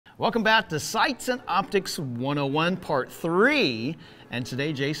Welcome back to Sights and Optics 101 Part 3. And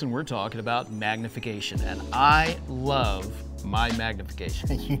today, Jason, we're talking about magnification. And I love my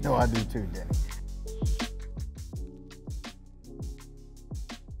magnification. You know I do too, Denny.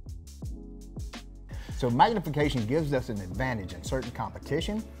 So magnification gives us an advantage in certain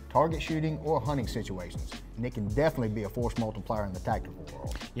competition, target shooting, or hunting situations. And it can definitely be a force multiplier in the tactical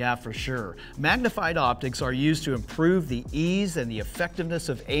world. Yeah, for sure. Magnified optics are used to improve the ease and the effectiveness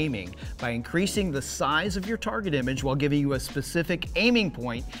of aiming by increasing the size of your target image while giving you a specific aiming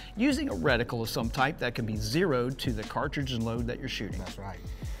point using a reticle of some type that can be zeroed to the cartridge and load that you're shooting. That's right.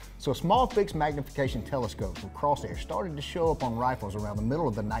 So small fixed magnification telescopes with crosshairs started to show up on rifles around the middle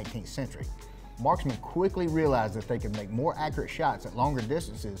of the 19th century. Marksmen quickly realized that they could make more accurate shots at longer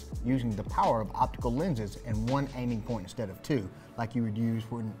distances using the power of optical lenses and one aiming point instead of two, like you would use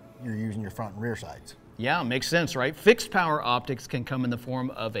when you're using your front and rear sights. Yeah, makes sense, right? Fixed power optics can come in the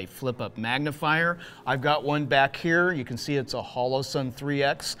form of a flip-up magnifier. I've got one back here. You can see it's a Holosun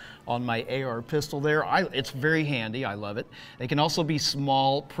 3X on my AR pistol there. It's very handy. I love it. They can also be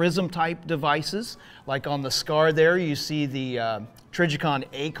small prism-type devices. Like on the SCAR there, you see the Trijicon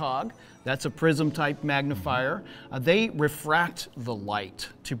ACOG. That's a prism-type magnifier. They refract the light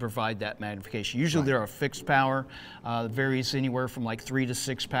to provide that magnification. Usually they're a fixed power, varies anywhere from like 3 to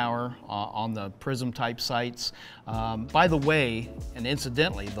 6 power on the prism-type sights. By the way, and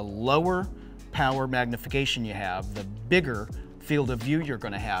incidentally, the lower power magnification you have, the bigger field of view you're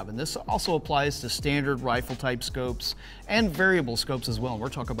going to have. And this also applies to standard rifle-type scopes and variable scopes as well. And we'll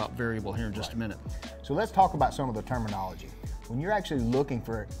talk about variable here in just a minute. So let's talk about some of the terminology. When you're actually looking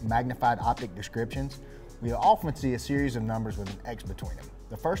for magnified optic descriptions, we often see a series of numbers with an X between them.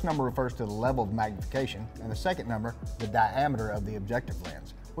 The first number refers to the level of magnification, and the second number, the diameter of the objective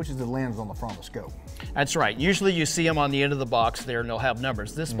lens, which is the lens on the front of the scope. That's right. Usually you see them on the end of the box there, and they'll have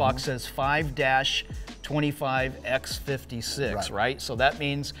numbers. This box says 5-25x56, right? So that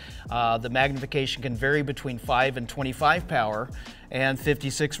means the magnification can vary between 5 and 25 power, and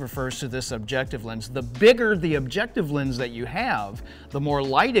 56 refers to this objective lens. The bigger the objective lens that you have, the more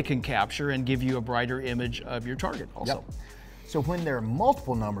light it can capture and give you a brighter image of your target also. Yep. So when there are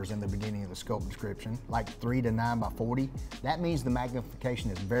multiple numbers in the beginning of the scope description, like 3 to 9 by 40, that means the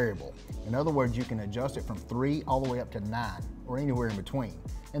magnification is variable. In other words, you can adjust it from 3 all the way up to 9, or anywhere in between.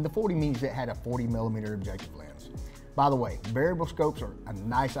 And the 40 means it had a 40mm objective lens. By the way, variable scopes are a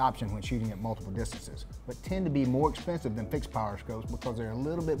nice option when shooting at multiple distances, but tend to be more expensive than fixed power scopes because they're a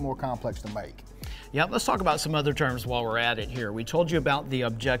little bit more complex to make. Yeah, let's talk about some other terms while we're at it here. We told you about the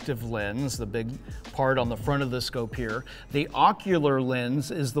objective lens, the big part on the front of the scope here. The ocular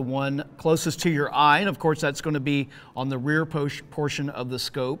lens is the one closest to your eye, and of course that's going to be on the rear portion of the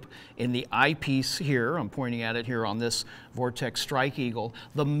scope in the eyepiece here. I'm pointing at it here on this Vortex Strike Eagle.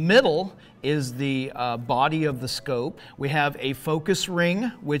 The middle is the body of the scope. We have a focus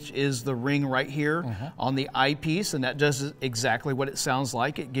ring, which is the ring right here on the eyepiece, and that does exactly what it sounds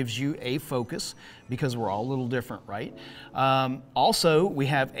like. It gives you a focus because we're all a little different, right? Also, we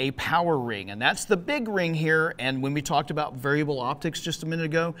have a power ring, and that's the big ring here. And when we talked about variable optics just a minute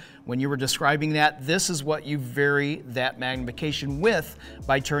ago, when you were describing that, this is what you vary that magnification with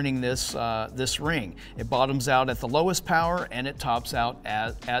by turning this, this ring. It bottoms out at the lowest power and it tops out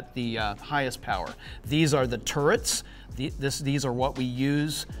at the highest power. These are the turrets. These are what we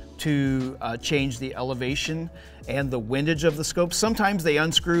use to change the elevation and the windage of the scope. Sometimes they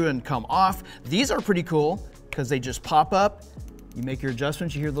unscrew and come off. These are pretty cool because they just pop up. You make your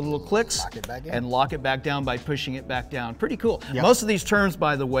adjustments, you hear the little clicks, lock it back in, and lock it back down by pushing it back down. Pretty cool. Yep. Most of these terms,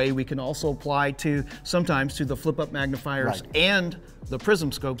 by the way, we can also apply to sometimes to the flip-up magnifiers and the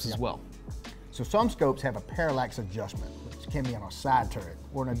prism scopes as well. So some scopes have a parallax adjustment, which can be on a side turret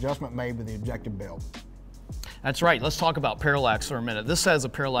or an adjustment made with the objective belt. That's right. Let's talk about parallax for a minute. This has a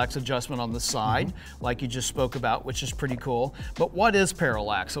parallax adjustment on the side, like you just spoke about, which is pretty cool. But what is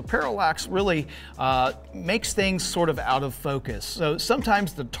parallax? So parallax really makes things sort of out of focus. So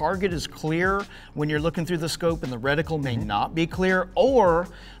sometimes the target is clear when you're looking through the scope and the reticle may not be clear, or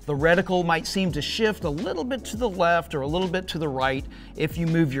the reticle might seem to shift a little bit to the left or a little bit to the right if you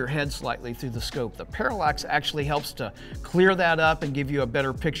move your head slightly through the scope. The parallax actually helps to clear that up and give you a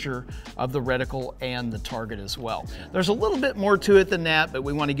better picture of the reticle and the target as well. There's a little bit more to it than that, but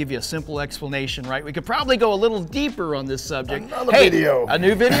we want to give you a simple explanation, right? We could probably go a little deeper on this subject. Another video. A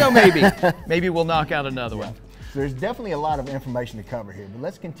new video maybe. Maybe we'll knock out another one. There's definitely a lot of information to cover here, but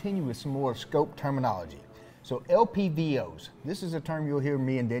let's continue with some more scope terminology. So LPVOs, this is a term you'll hear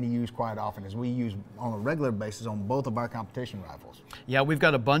me and Denny use quite often, as we use on a regular basis on both of our competition rifles. Yeah, we've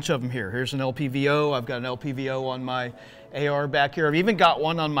got a bunch of them here. Here's an LPVO. I've got an LPVO on my AR back here. I've even got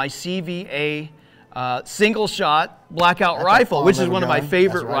one on my CVA single shot blackout rifle, which is one of my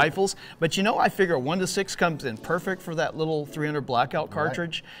favorite rifles. But you know, I figure 1 to 6 comes in perfect for that little 300 blackout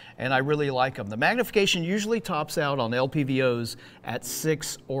cartridge, and I really like them. The magnification usually tops out on LPVOs at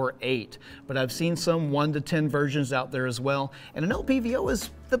 6 or 8, but I've seen some 1 to 10 versions out there as well. And an LPVO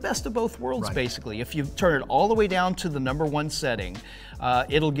is the best of both worlds, basically. If you turn it all the way down to the #1 setting,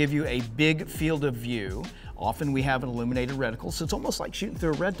 it'll give you a big field of view. Often we have an illuminated reticle, so it's almost like shooting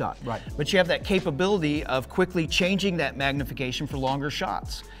through a red dot. But you have that capability of quickly changing that magnification for longer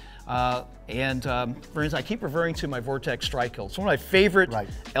shots. For instance, I keep referring to my Vortex Strike Hill. It's one of my favorite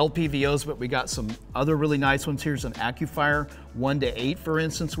LPVOs, but we got some other really nice ones. Here's an Acufire 1 to 8, for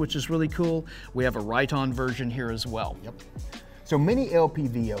instance, which is really cool. We have a right-on version here as well. So many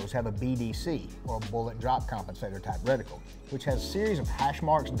LPVOs have a BDC, or bullet drop compensator type reticle, which has a series of hash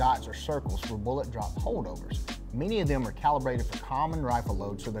marks, dots, or circles for bullet drop holdovers. Many of them are calibrated for common rifle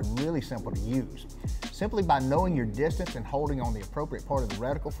loads, so they're really simple to use. Simply by knowing your distance and holding on the appropriate part of the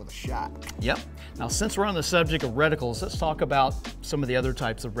reticle for the shot. Now, since we're on the subject of reticles, let's talk about some of the other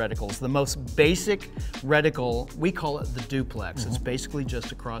types of reticles. The most basic reticle, we call it the duplex. It's basically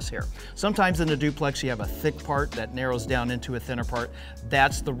just a crosshair. Sometimes in the duplex, you have a thick part that narrows down into a thinner part.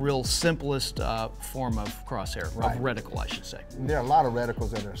 That's the real simplest form of crosshair, of reticle, I should say. There are a lot of reticles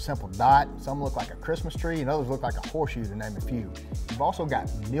that are a simple dot. Some look like a Christmas tree, and others look like a horseshoe, to name a few. You've also got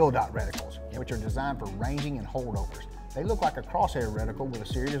mil dot reticles, which are designed for ranging and holdovers. They look like a crosshair reticle with a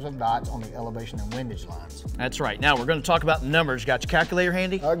series of dots on the elevation and windage lines. That's right. Now we're going to talk about numbers. Got your calculator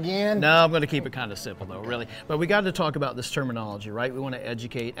handy? Again? No, I'm going to keep it kind of simple though, really. But we got to talk about this terminology, right? We want to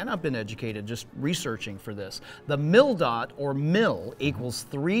educate, and I've been educated just researching for this. The mil dot, or mil, equals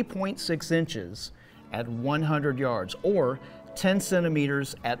 3.6 inches at 100 yards, or 10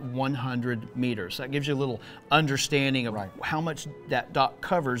 centimeters at 100 meters. That gives you a little understanding of how much that dot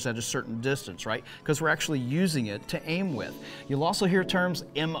covers at a certain distance, right? Because we're actually using it to aim with. You'll also hear terms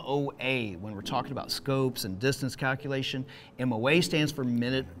MOA when we're talking about scopes and distance calculation. MOA stands for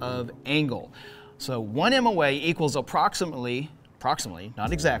minute of angle. So 1 MOA equals approximately,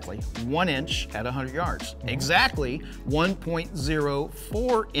 not exactly, 1 inch at 100 yards. Exactly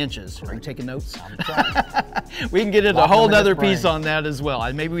 1.04 inches. Are you taking notes? I'm trying. We can get into a whole nother piece on that as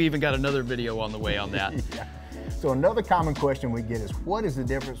well. Maybe we even got another video on the way on that. So another common question we get is, what is the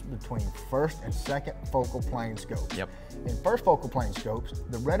difference between first and second focal plane scopes? In first focal plane scopes,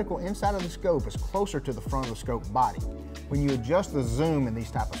 the reticle inside of the scope is closer to the front of the scope body. When you adjust the zoom in these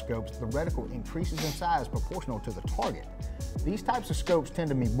type of scopes, the reticle increases in size proportional to the target. These types of scopes tend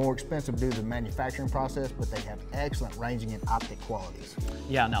to be more expensive due to the manufacturing process, but they have excellent ranging and optic qualities.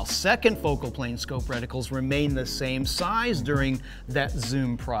 Now second focal plane scope reticles remain the same size during that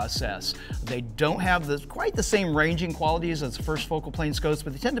zoom process. They don't have quite the same ranging qualities as first focal plane scopes,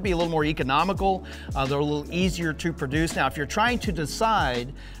 but they tend to be a little more economical. They're a little easier to produce. Now, if you're trying to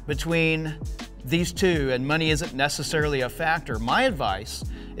decide between these two, and money isn't necessarily a factor, my advice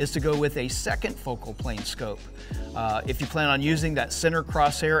is to go with a second focal plane scope. If you plan on using that center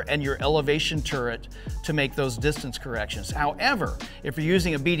crosshair and your elevation turret to make those distance corrections. However, if you're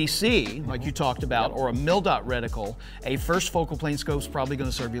using a BDC, like you talked about, or a mil dot reticle, a first focal plane scope is probably going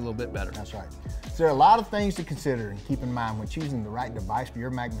to serve you a little bit better. That's right. So there are a lot of things to consider and keep in mind when choosing the right device for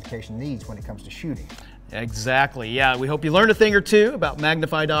your magnification needs when it comes to shooting. Exactly. Yeah, we hope you learned a thing or two about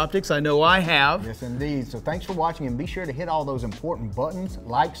magnified optics. I know I have. Yes, indeed. So thanks for watching, and be sure to hit all those important buttons: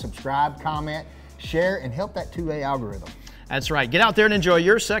 like, subscribe, comment, share, and help that 2A algorithm. That's right. Get out there and enjoy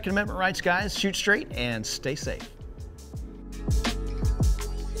your Second Amendment rights, guys. Shoot straight and stay safe.